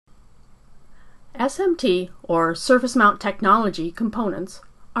SMT, or surface mount technology, components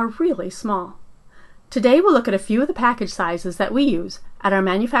are really small. Today we'll look at a few of the package sizes that we use at our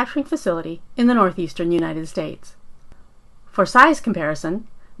manufacturing facility in the northeastern United States. For size comparison,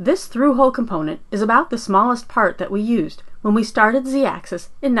 this through-hole component is about the smallest part that we used when we started Z-axis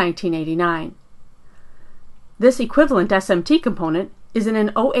in 1989. This equivalent SMT component is in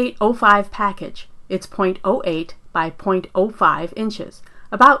an 0805 package. It's 0.08 by 0.05 inches,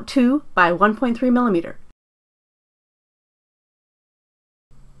 about 2 by 1.3 millimeter.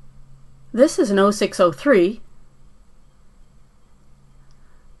 This is an 0603.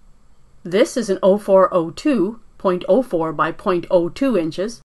 This is an 0402, 0.04 by 0.02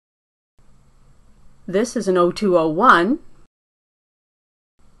 inches. This is an 0201.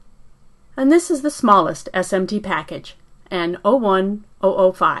 And this is the smallest SMT package, an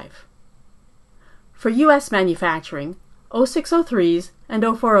 01005. For U.S. manufacturing, 0603s and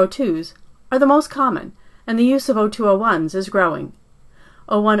 0402s are the most common, and the use of 0201s is growing.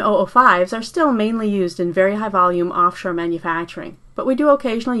 01005s are still mainly used in very high-volume offshore manufacturing, but we do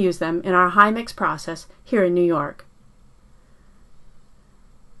occasionally use them in our high-mix process here in New York.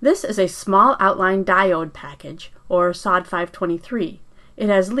 This is a small outline diode package, or SOD 523. It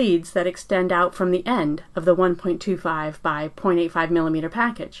has leads that extend out from the end of the 1.25 by 0.85 millimeter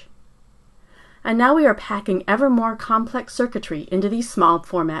package. And now we are packing ever more complex circuitry into these small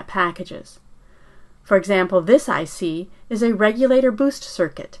format packages. For example, this IC is a regulator boost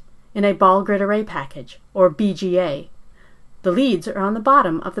circuit in a ball grid array package, or BGA. The leads are on the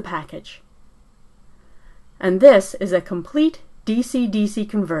bottom of the package. And this is a complete DC-DC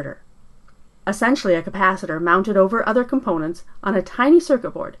converter, essentially a capacitor mounted over other components on a tiny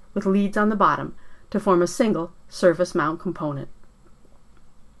circuit board with leads on the bottom to form a single surface mount component.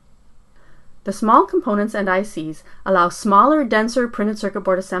 The small components and ICs allow smaller, denser printed circuit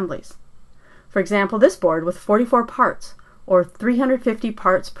board assemblies. For example, this board with 44 parts, or 350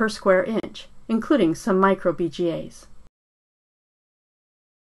 parts per square inch, including some micro BGAs.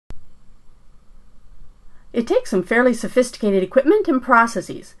 It takes some fairly sophisticated equipment and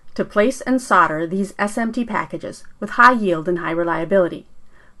processes to place and solder these SMT packages with high yield and high reliability.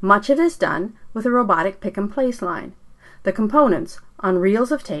 Much of it is done with a robotic pick-and-place line. The components, on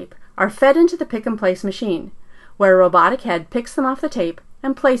reels of tape, are fed into the pick-and-place machine, where a robotic head picks them off the tape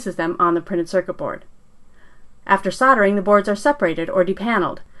and places them on the printed circuit board. After soldering, the boards are separated or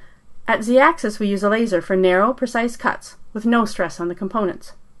depaneled. At Z-axis, we use a laser for narrow, precise cuts with no stress on the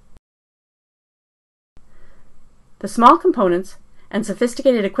components. The small components and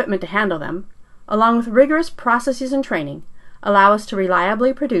sophisticated equipment to handle them, along with rigorous processes and training, allow us to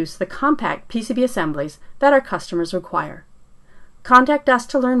reliably produce the compact PCB assemblies that our customers require. Contact us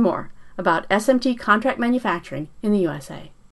to learn more about SMT contract manufacturing in the USA.